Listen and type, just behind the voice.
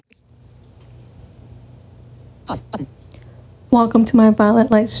Welcome to my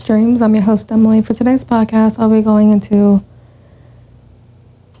Violet Light Streams. I'm your host, Emily. For today's podcast, I'll be going into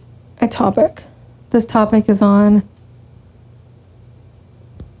a topic. This topic is on,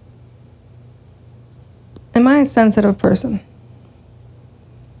 am I a sensitive person?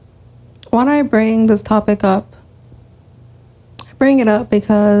 Why do I bring this topic up? I bring it up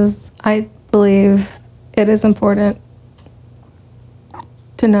because I believe it is important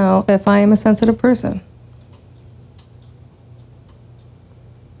to know if I am a sensitive person.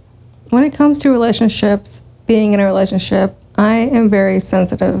 When it comes to relationships, being in a relationship, I am very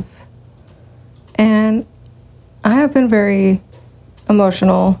sensitive. And I have been very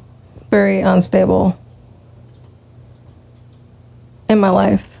emotional, very unstable in my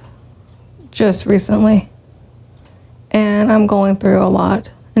life just recently. And I'm going through a lot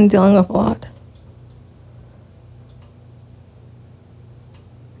and dealing with a lot.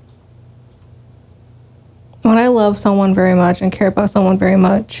 When I love someone very much and care about someone very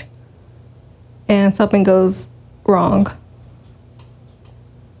much, and something goes wrong,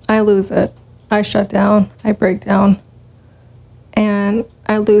 I lose it. I shut down, I break down, and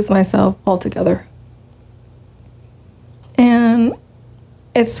I lose myself altogether. And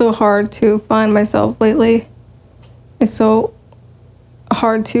it's so hard to find myself lately. It's so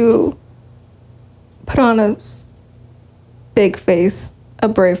hard to put on a big face, a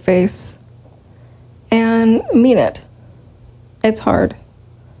brave face, and mean it. It's hard.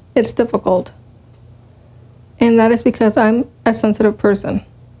 It's difficult. And that is because I'm a sensitive person.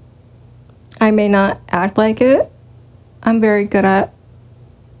 I may not act like it. I'm very good at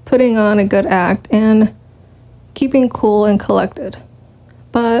putting on a good act and keeping cool and collected.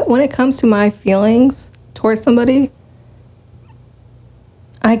 But when it comes to my feelings towards somebody,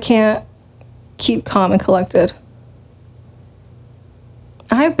 I can't keep calm and collected.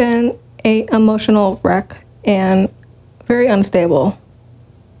 I've been an emotional wreck and very unstable.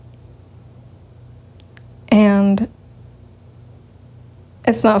 And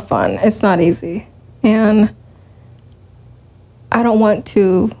it's not fun. It's not easy. And I don't want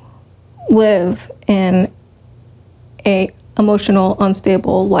to live in a emotional,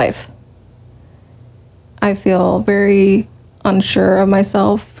 unstable life. I feel very unsure of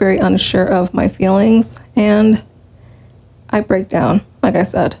myself, very unsure of my feelings, and I break down, like I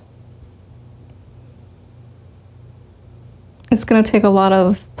said. It's going to take a lot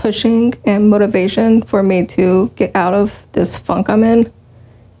of pushing and motivation for me to get out of this funk I'm in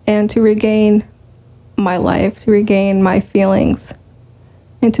and to regain my life, to regain my feelings,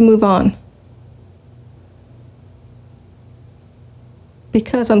 and to move on.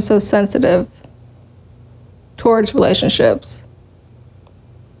 Because I'm so sensitive towards relationships,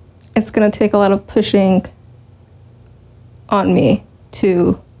 it's going to take a lot of pushing on me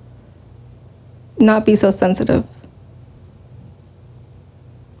to not be so sensitive.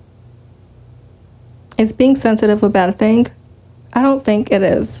 Is being sensitive a bad thing? I don't think it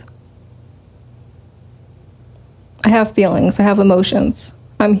is. I have feelings. I have emotions.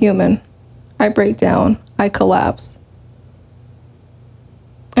 I'm human. I break down. I collapse.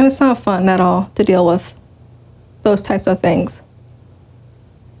 And it's not fun at all to deal with those types of things.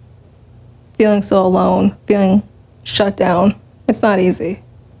 Feeling so alone, feeling shut down. It's not easy.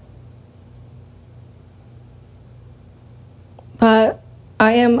 But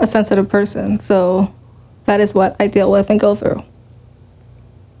I am a sensitive person, so that is what I deal with and go through.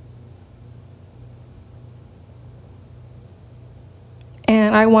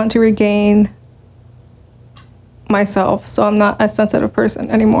 And I want to regain myself, so I'm not a sensitive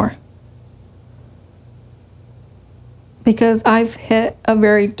person anymore. Because I've hit a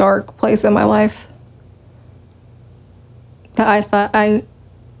very dark place in my life that I thought I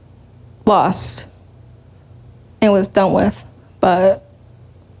lost and was done with, but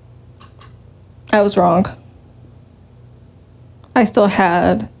I was wrong. I still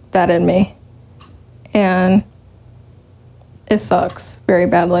had that in me, and it sucks very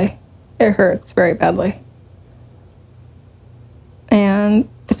badly. It hurts very badly. And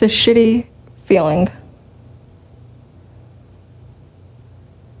it's a shitty feeling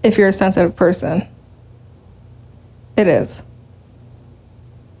if you're a sensitive person. It is.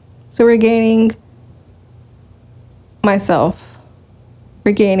 So regaining myself,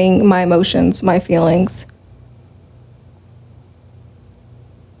 regaining my emotions, my feelings,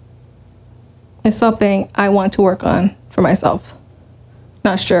 is something I want to work on for myself.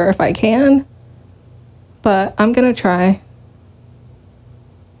 Not sure if I can, but I'm gonna try.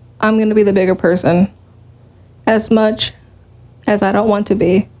 I'm gonna be the bigger person. As much as I don't want to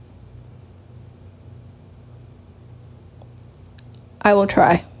be, I will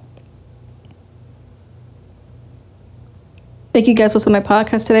try. Thank you guys for listening to my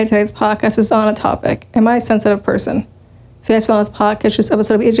podcast today. Today's podcast is on a topic. Am I a sensitive person? If you guys found this podcast, this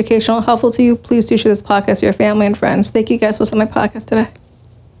episode to be educational, helpful to you, please do share this podcast to your family and friends. Thank you guys for listening to my podcast today.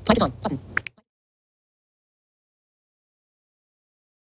 Mic is on. Button.